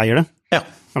noen andre eier det? Ja.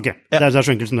 Ok, det er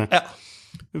så enkelt som det. Ja.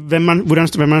 Hvem er den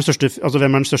største,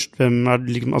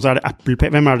 er det Apple Pay,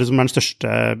 hvem er det som er den største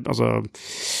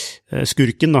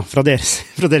skurken da, fra deres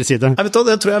side? Jeg vet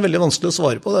det tror jeg er veldig vanskelig å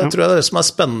svare på. Det tror jeg er det som er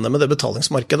spennende med det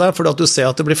betalingsmarkedet, fordi at du ser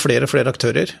at det blir flere og flere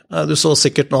aktører. Du så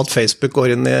sikkert nå at Facebook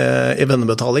går inn i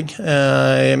vennebetaling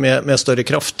med større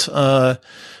kraft.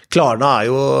 Klarna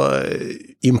er jo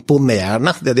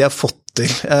imponerende. Det de har fått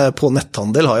til på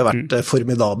netthandel har jo vært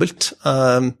formidabelt.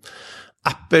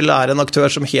 Apple er en aktør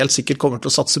som helt sikkert kommer til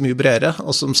å satse mye bredere,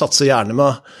 og som satser gjerne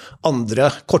med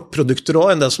andre kortprodukter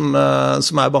også enn det som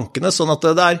er bankene, sånn at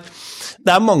det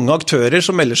er mange aktører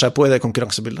som melder seg på i det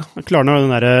konkurransebildet. Klarna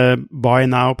den der buy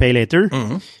now, pay later.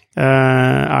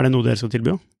 Er det noe dere skal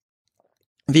tilby?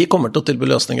 Vi kommer til å tilby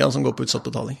løsninger som går på utsatt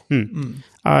betaling.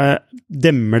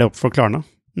 Demmer det opp for Klarna,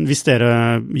 hvis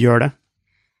dere gjør det?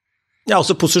 Ja,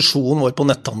 altså posisjonen vår på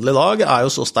netthandel i dag er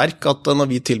jo så sterk at når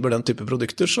vi tilbyr den type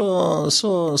produkter,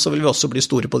 så vil vi også bli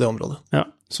store på det området. Ja,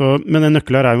 men en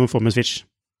nøkkel her er jo å få med Switch.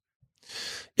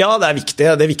 Ja, det er viktig.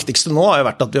 Det viktigste nå har jo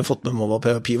vært at vi har fått med Mova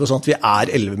Pivo, sånn at vi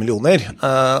er 11 millioner.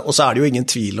 Og så er det jo ingen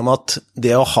tvil om at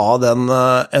det å ha den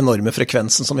enorme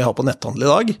frekvensen som vi har på netthandel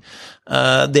i dag,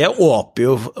 det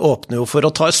åpner jo for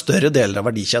å ta større deler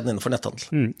av verdikjeden innenfor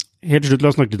netthandel. Helt til slutt,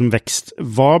 la oss snakke litt om vekst.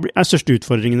 Hva er største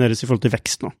utfordringen deres i forhold til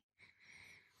vekst nå?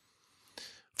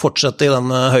 Fortsette i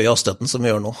den høye hastigheten som vi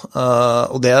gjør nå.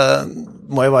 Og det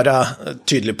må jeg være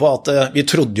tydelig på at vi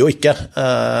trodde jo ikke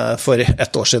for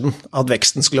et år siden at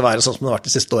veksten skulle være sånn som det har vært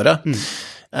det siste året.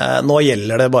 Nå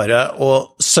gjelder det bare å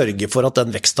sørge for at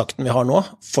den veksttakten vi har nå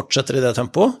fortsetter i det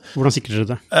tempoet. Hvordan sikrer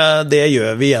dere det? Det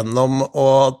gjør vi gjennom å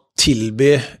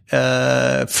tilby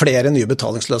flere nye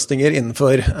betalingsløsninger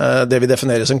innenfor det vi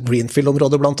definerer som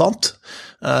Greenfield-området blant annet.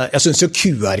 Jeg synes jo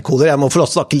QR-koder, jeg må få lov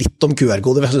til å snakke litt om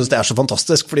QR-koder, jeg synes det er så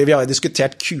fantastisk, fordi vi har jo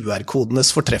diskutert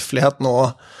QR-kodenes fortreffelighet nå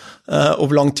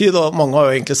over lang tid, og mange har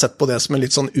jo egentlig sett på det som en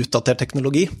litt sånn utdatert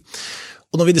teknologi.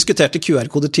 Og når vi diskuterte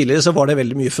QR-koder tidligere, så var det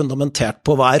veldig mye fundamentert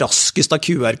på hva er raskest av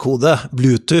QR-kode,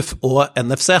 Bluetooth og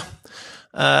NFC.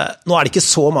 Nå er det ikke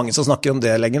så mange som snakker om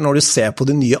det lenger når du ser på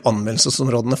de nye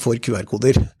anvendelsesområdene for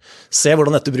QR-koder. Se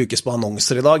hvordan dette brukes på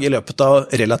annonser i dag. I løpet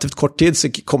av relativt kort tid så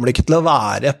kommer det ikke til å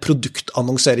være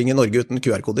produktannonsering i Norge uten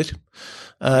QR-koder.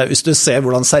 Hvis du ser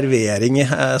hvordan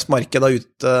serveringsmarkedet har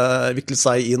utviklet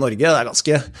seg i Norge, det er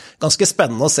ganske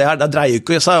spennende å se her. Det dreier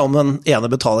ikke seg om den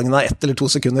ene betalingen er 1 eller 2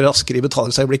 sekunder raskere i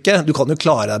betalingsøyeblikket. Du kan jo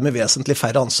klare deg med vesentlig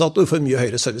færre ansatte, og du får mye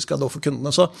høyere servicegrad for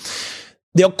kundene. Så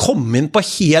det å komme inn på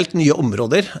helt nye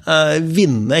områder,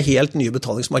 vinne helt nye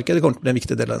betalingsmarkeder, det kommer til å bli en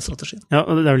viktig del av den strategien. Ja,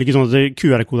 og det er vel ikke sånn at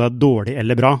QR-kode er dårlig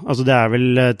eller bra, altså det er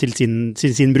vel til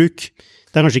sin bruk.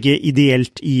 Det er kanskje ikke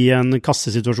ideelt i en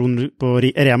kassesituasjon på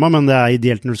Rema, men det er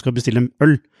ideelt når du skal bestille en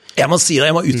øl. Jeg må si det,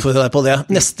 jeg må utfordre deg på det.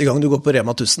 Neste gang du går på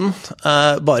Rema 1000,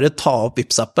 bare ta opp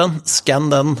Vipps-appen, skann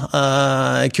den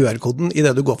QR-koden i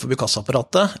det du går forbi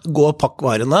kasseapparatet, gå og pakk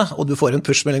varene, og du får en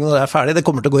push-melding når det er ferdig. Det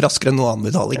kommer til å gå raskere enn noe annen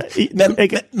betaling.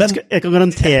 Jeg kan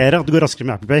garantere at det går raskere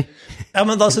med Apple Pay. Ja,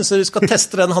 men da synes jeg du skal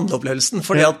teste den handleopplevelsen,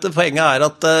 fordi at poenget er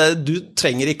at du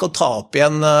trenger ikke å ta opp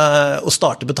igjen og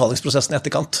starte betalingsprosessen i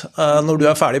etterkant. Når du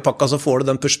er ferdig i pakka, så får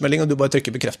du den push-meldingen, og du bare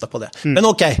trykker bekreftet på det. Men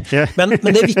ok, men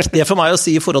det viktige for meg å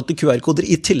si i forhold til QR-koder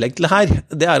i tillegg til det her,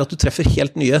 det er at du treffer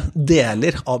helt nye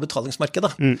deler av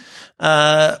betalingsmarkedet.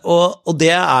 Og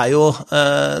det er jo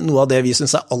noe av det vi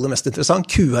synes er aller mest interessant.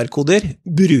 QR-koder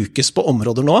brukes på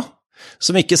områder nå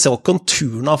som vi ikke så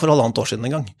konturene av for 1,5 år siden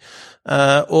en gang.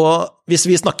 Og hvis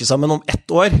vi snakker sammen om 1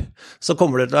 år, så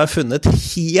kommer det til å ha funnet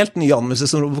helt nye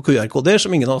anvendelsesområder på QR-koder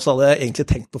som ingen av oss hadde egentlig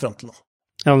tenkt på frem til nå.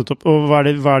 Ja, nettopp. Og hva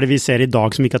er det vi ser i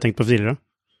dag som vi ikke har tenkt på tidligere?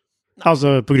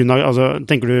 Altså,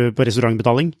 tenker du på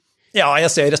restaurantbetaling? Ja, jeg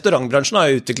ser restaurantbransjen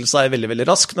har utviklet seg veldig, veldig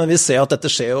raskt, men vi ser at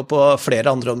dette skjer jo på flere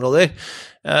andre områder.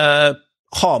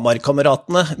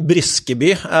 Hamar-kameratene,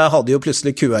 Briskeby, hadde jo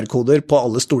plutselig QR-koder på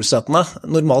alle stolsetene.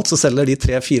 Normalt så selger de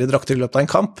 3-4 drakter i løpet av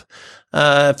en kamp.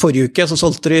 Forrige uke så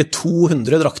solgte de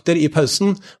 200 drakter i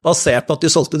pausen, basert på at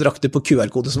de solgte drakter på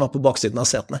QR-koder som var på baksiden av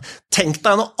setene. Tenk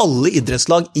deg når alle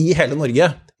idrettslag i hele Norge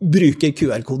bruker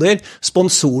QR-koder,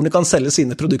 sponsorene kan selge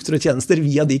sine produkter og tjenester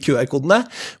via de QR-kodene,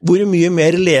 hvor mye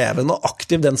mer levende og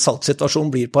aktiv den salgssituasjonen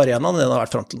blir på arenaen enn den har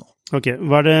vært frem til nå. Ok,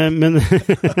 hva det, men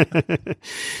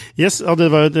yes, ja, det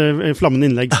var jo et flammende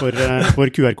innlegg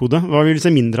for QR-kode. Hva vil du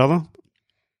se mindre av da?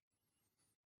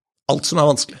 Alt som er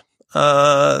vanskelig.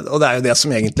 Og det er jo det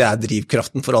som egentlig er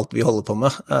drivkraften for alt vi holder på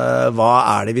med. Hva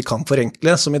er det vi kan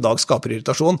forenkle som i dag skaper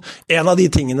irritasjon? En av de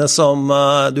tingene som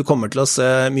du kommer til å se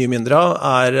mye mindre av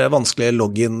er vanskelige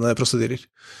login-prosedyrer.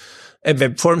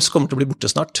 Webforms kommer til å bli borte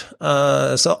snart,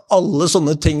 så alle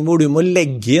sånne ting hvor du må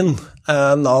legge inn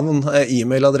navn,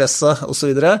 e-mailadresse og så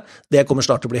videre, det kommer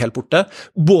snart til å bli helt borte,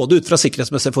 både ut fra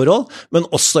sikkerhetsmessige forhold, men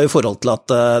også i forhold til at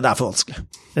det er for vanskelig.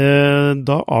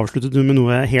 Da avsluttet du med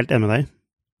noe helt enig med deg.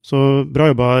 Så bra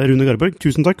jobba, Rune Garborg.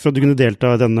 Tusen takk for at du kunne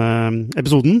delta i denne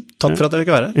episoden. Takk for at jeg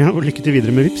fikk være. Ja, og lykke til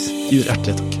videre med Vips.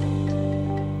 Hjertelig takk.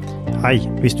 Hei,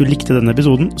 hvis du likte denne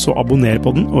episoden, så abonner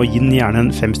på den, og gi den gjerne en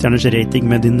 5-stjerners rating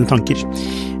med dine tanker.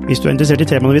 Hvis du er interessert i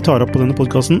temaene vi tar opp på denne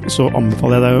podcasten, så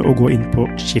anbefaler jeg deg å gå inn på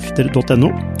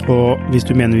skifter.no, og hvis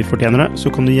du mener vi fortjener det,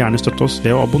 så kan du gjerne støtte oss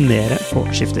ved å abonnere på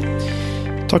Skifter.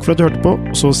 Takk for at du hørte på,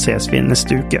 så ses vi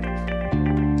neste uke.